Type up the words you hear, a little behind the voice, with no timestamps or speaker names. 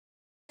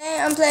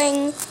I'm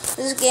playing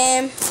this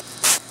game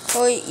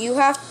where you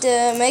have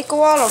to make a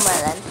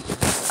watermelon.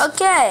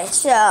 Okay,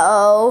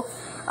 so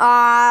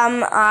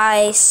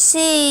I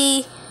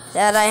see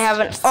that I have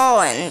an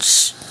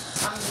orange.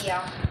 I'm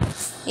here.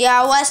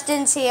 Yeah,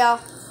 Weston's here.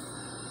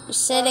 You're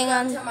sitting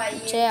Welcome on to my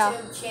chair.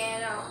 YouTube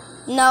channel.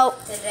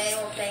 Nope. Today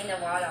we're playing the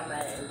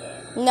watermelon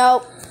game.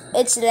 Nope.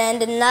 It's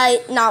Landon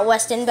Knight, not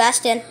Weston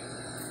Beston.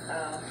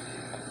 Oh.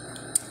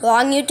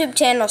 Wrong YouTube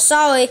channel,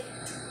 sorry.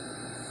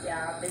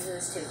 Yeah, this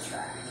is too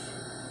trash.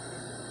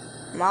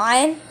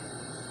 Mine?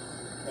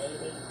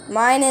 Maybe.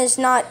 Mine is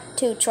not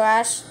too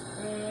trash.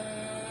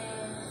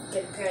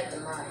 Compared to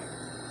mine.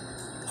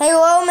 Hey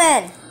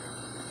Roman,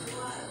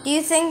 do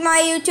you think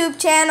my YouTube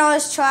channel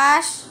is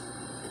trash?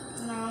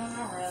 No,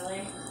 not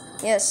really.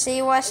 Yeah, see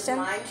Is Weston?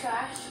 mine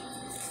trash?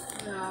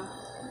 No.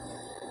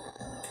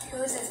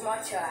 Whose is more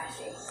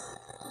trashy?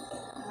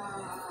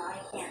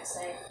 I can't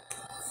say.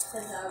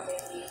 Because I'll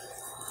give you.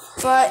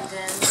 But, And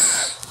then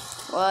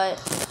what?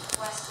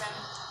 Western.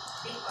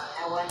 Think about it.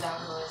 I wonder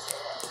whose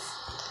it is.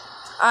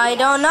 I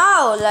don't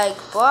know, like,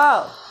 bro.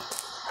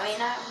 I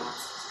mean, I have more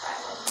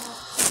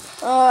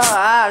subscribers. Oh,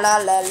 la la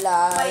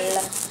la My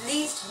la.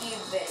 least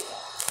viewed video.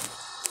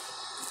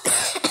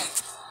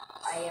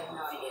 I have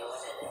no idea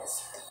what it is.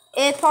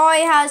 It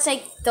probably has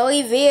like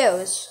 3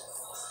 views.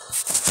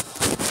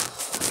 I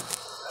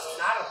mean,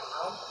 I don't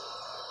know.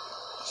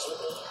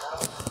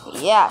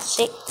 Maybe. Yeah,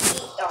 see?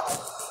 Eat dog.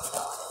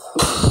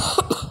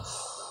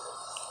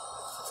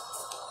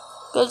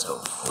 Cause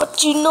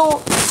what you know?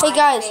 Hey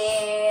guys.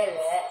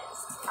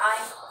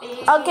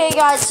 Okay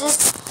guys,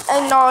 just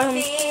ignore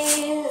him.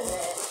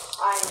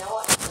 I know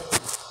what it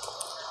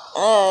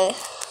is.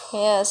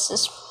 Yes,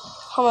 it's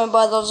how my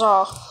brothers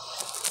are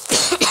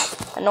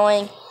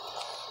annoying.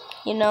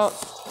 You know,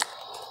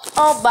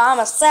 all by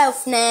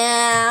myself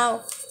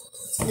now.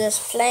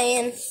 Just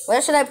playing.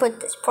 Where should I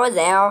put this? Put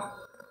there.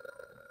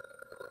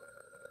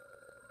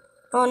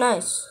 Oh,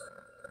 nice.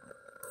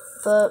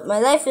 But my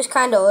life is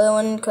kind of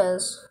ruined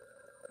because.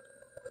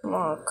 Come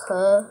on,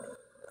 cuh.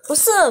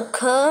 What's up,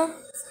 cuh?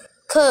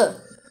 Cuh.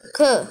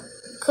 Cuh.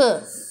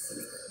 Cuh.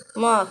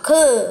 Come on,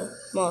 cuh.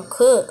 Come on,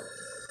 cuh.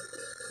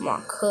 Come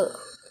on, cuh.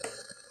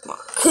 Come on,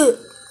 cuh.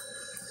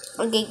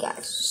 Okay,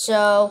 guys.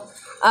 So,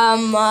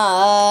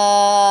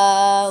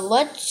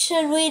 what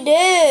should we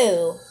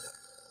do?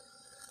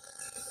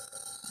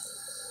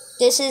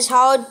 This is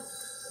hard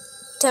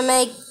to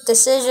make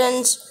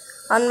decisions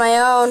on my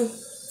own.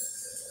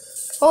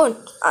 Oh,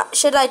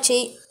 should I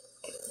cheat?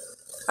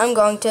 I'm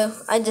going to.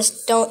 I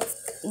just don't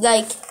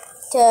like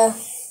to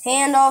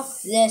handle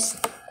this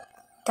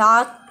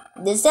talk.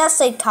 Does that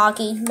say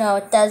talkie? No,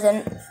 it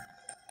doesn't.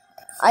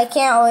 I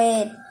can't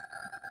read.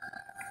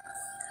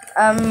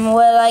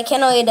 Well, I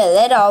can read a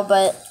little,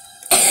 but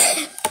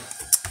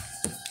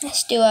I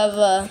still have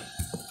a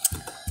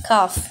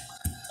cough.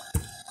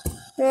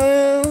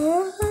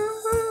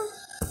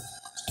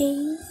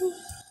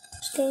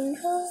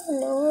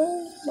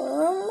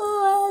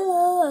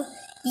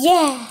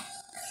 Yeah.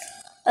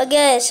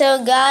 Okay,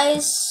 so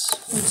guys,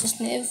 we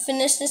just need to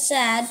finish this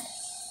ad.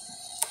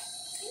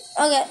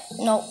 Okay,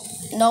 nope.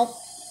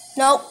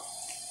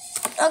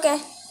 Okay,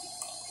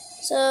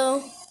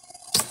 so,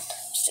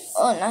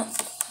 oh no,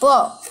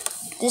 bro,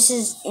 this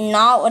is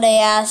not what I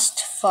asked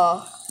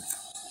for.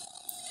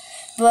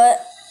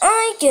 But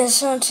I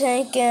guess I'll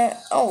take it.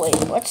 Oh wait,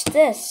 what's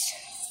this?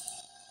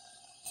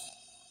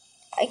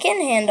 I can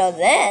handle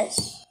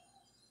this.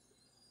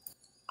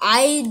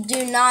 I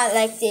do not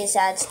like these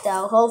ads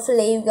though.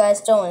 Hopefully you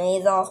guys don't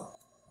either.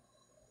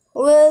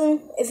 Well,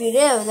 if you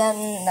do,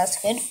 then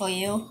that's good for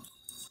you.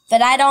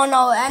 But I don't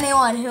know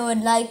anyone who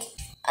would like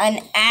an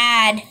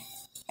ad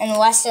in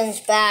Weston's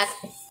back.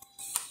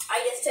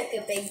 I just took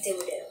a big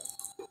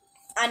doo-doo.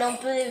 I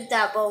don't believe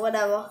that, but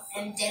whatever.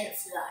 And didn't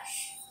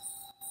flush.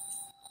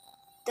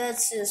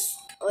 That's just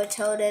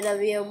retarded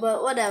of you,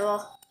 but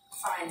whatever.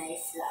 Fine, I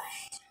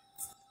flushed.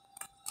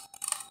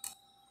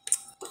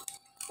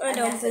 I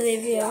don't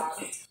believe you.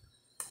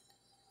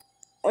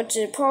 Which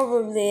it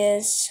probably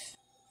is.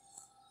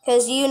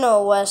 Because you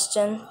know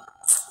Weston.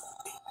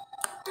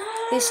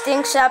 He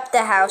stinks up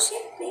the house.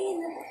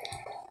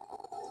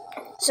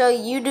 So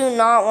you do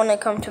not want to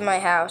come to my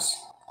house.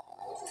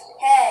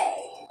 Hey!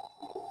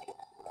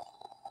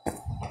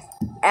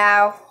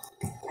 Ow.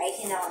 I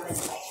cannot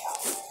miss my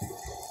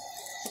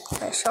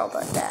shot. I'm sure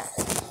about that.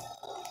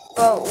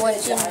 But what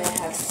Because you I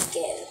have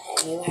skin,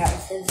 and you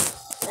have his,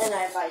 and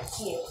I like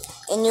you.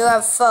 and you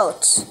have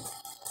votes.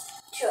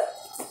 Sure.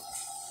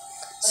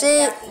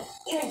 See,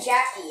 Even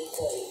Jackie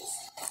agrees.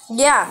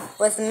 yeah,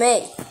 with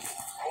me.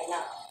 I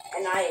know.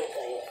 And I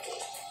agree with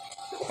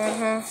you.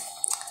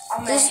 I'm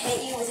gonna Just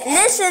hit you with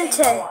listen every to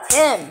single one.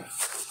 him.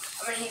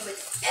 I'm gonna hit you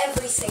with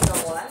every single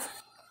one.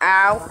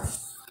 Ow.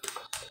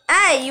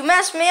 Hey, you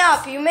messed me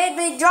up. You made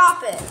me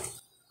drop it.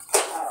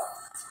 Oh.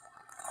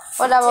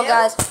 Whatever, Two?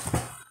 guys.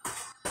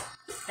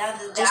 Now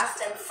the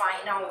last and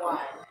final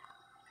one.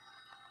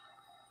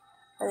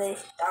 Really?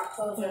 That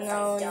proves if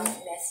No. I don't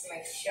miss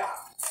my shot.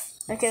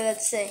 Okay,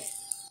 let's see.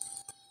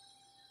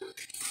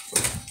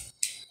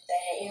 They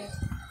hit you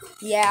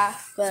Yeah,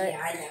 but Yeah,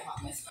 I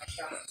never miss my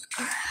shot.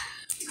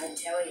 I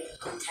tell you,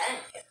 I'm 10.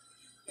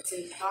 It's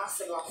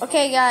impossible.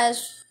 okay,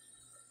 guys.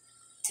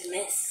 To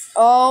miss.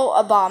 Oh,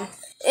 a bomb.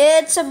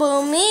 It's a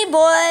boomy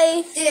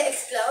boy. Did it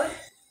explode?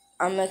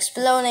 I'm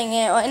exploding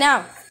it right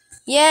now.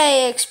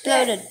 Yay, it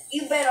exploded.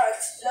 You better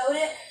explode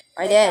it.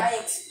 I did. I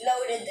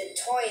exploded the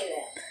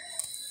toilet.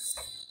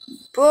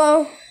 Bro.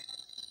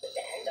 With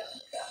the end of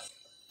it.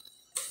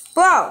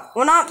 Bro,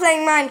 we're not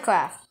playing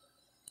Minecraft.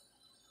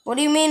 What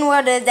do you mean,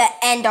 where did the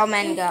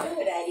Enderman go?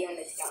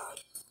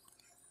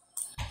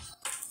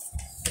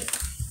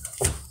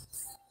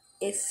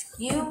 Is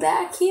you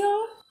back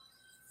here?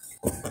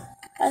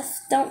 I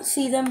don't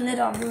see them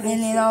little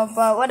moving.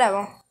 But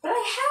whatever. But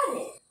I had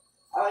it.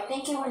 Oh, I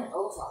think it went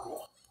over me.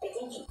 I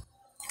think he...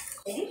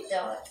 Did he do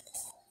it?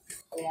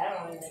 Wait, I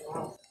don't even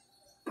know.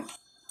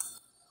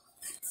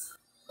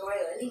 Do I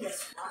really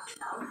just not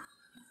know?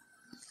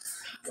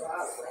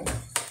 Probably.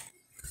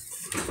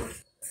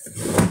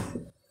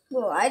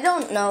 Well, I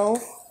don't know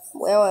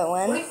where it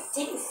went. Wait,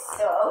 did he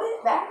throw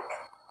it back?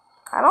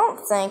 I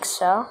don't think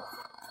so.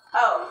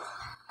 Oh.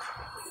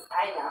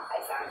 I know, I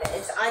found it.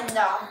 It's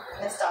under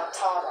Mr.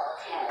 Toddle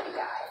head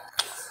guy.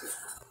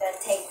 That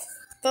takes...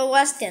 But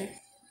Weston,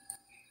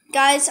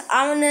 guys,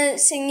 I'm gonna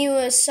sing you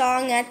a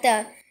song at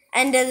the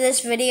end of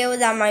this video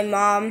that my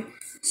mom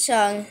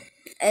sung,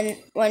 and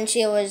when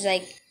she was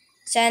like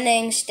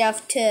sending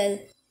stuff to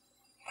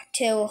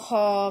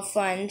her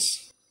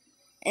friends,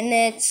 and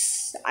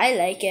I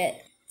like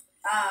it.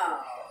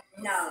 Oh,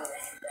 no.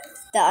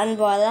 The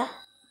umbrella.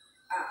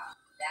 Oh,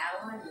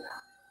 that one?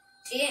 No.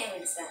 She didn't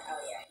even send... Oh,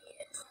 yeah, he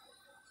is.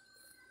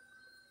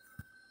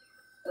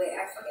 Wait,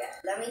 I forget.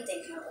 Let me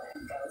think how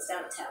it goes.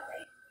 Don't tell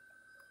me.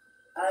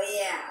 Oh,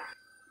 yeah.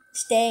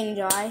 Staying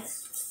dry.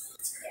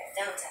 Yeah,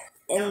 don't tell.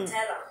 Don't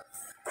tell them.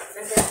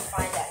 I'm gonna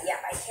find out. Yeah,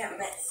 I can't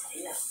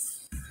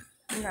miss.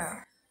 No.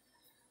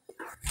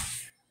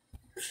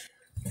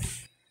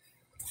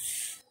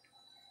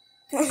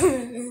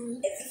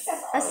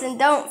 Listen,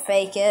 don't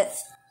fake it.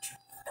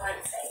 Pun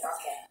fake,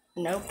 okay.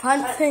 No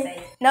pun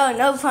faking.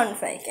 No pun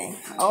faking.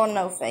 Oh,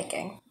 no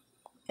faking.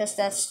 Because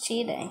that's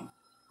cheating.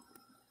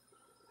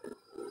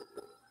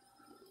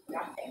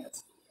 Nothing.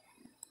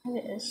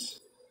 It is.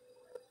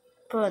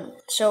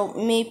 But, so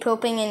me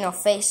pooping in your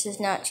face is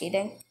not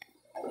cheating?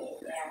 I mean,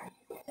 yeah,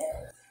 it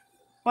is.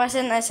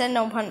 Wasn't I said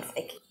no pun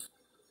faking?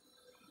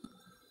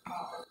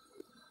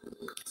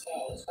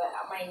 Okay, but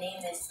my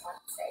name is Pun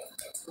Fake.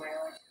 It's my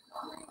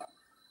original name.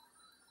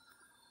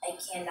 I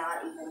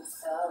cannot even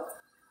throw.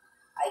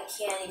 I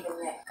can't even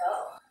let go.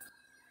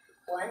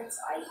 Once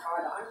I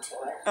hard onto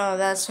it. Oh,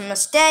 that's a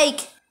mistake.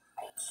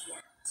 I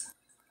can't.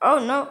 Oh,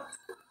 no.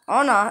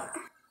 Oh, not.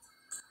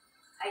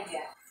 I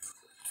guess.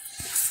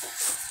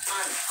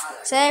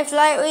 Safe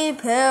light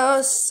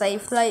repair,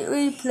 safe light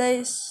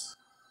replace.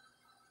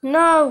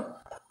 No.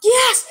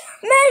 Yes!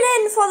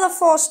 Melon for the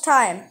first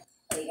time.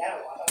 Oh, you got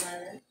a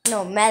watermelon?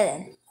 No,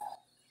 melon.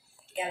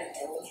 You got a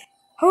doge?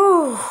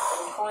 Whew.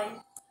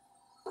 Coin?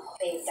 I'll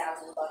pay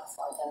 $1,000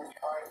 for a doge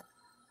card.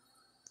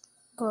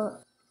 But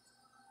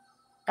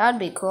that'd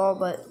be cool,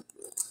 but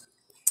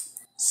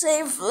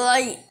safe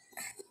light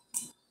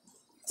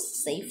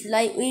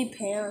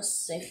repair,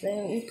 safe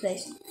light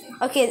replace.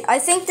 Okay, I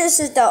think this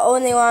is the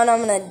only one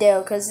I'm gonna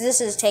do because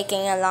this is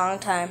taking a long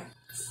time.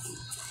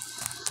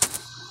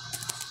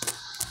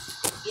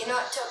 You know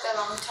it took a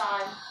long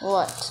time.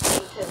 What?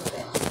 You took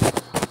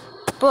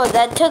it. Bro,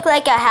 that took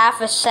like a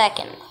half a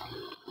second.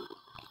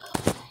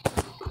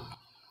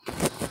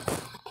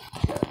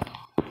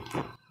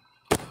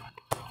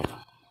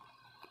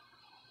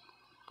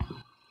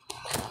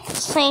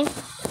 Safe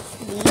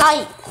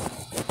light.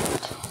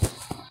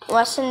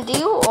 Weston, do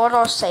you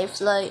order safe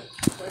light?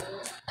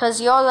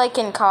 Because you're like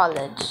in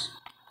college.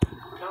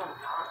 No,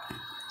 I'm not.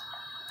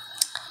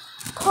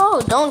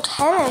 Oh, don't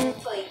tell him.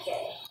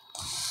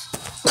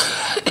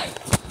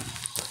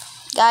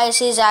 Guys,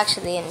 he's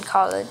actually in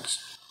college.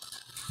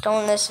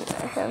 Don't listen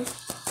to him.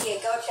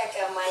 Yeah, go check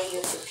out my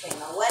YouTube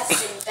channel,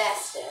 Weston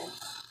Beston.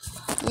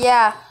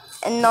 Yeah,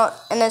 and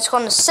it's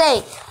gonna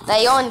say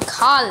that you're in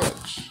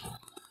college.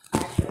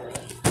 Actually,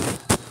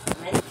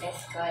 I'm in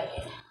 5th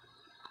grade.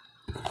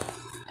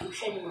 You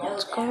should know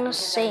It's that gonna because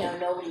say. I know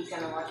nobody's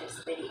gonna watch this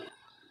video.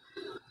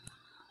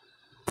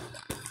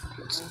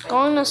 It's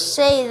gonna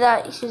say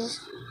that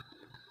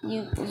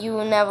you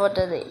will never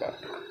delete it.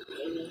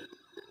 Maybe.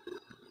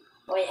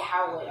 Wait,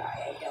 how would I?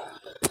 I don't.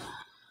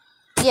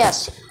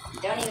 Yes. I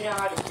don't even know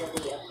how to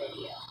delete a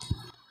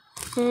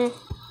video.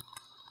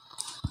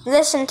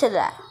 Listen to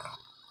that.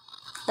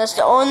 That's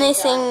the only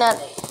thing that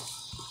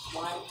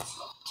Once,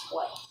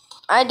 twice.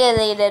 I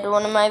deleted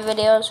one of my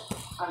videos.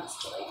 I'm just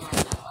kidding. I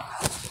never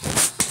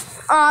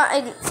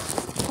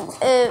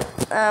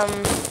have.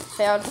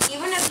 Failed.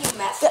 Even if you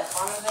mess up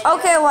on a video.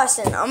 Okay,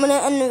 Weston, I'm gonna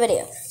end the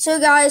video. So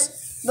guys,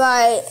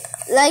 bye.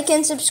 Like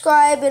and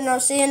subscribe, and I'll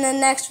see you in the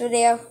next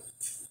video.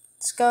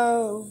 Let's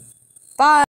go. Bye.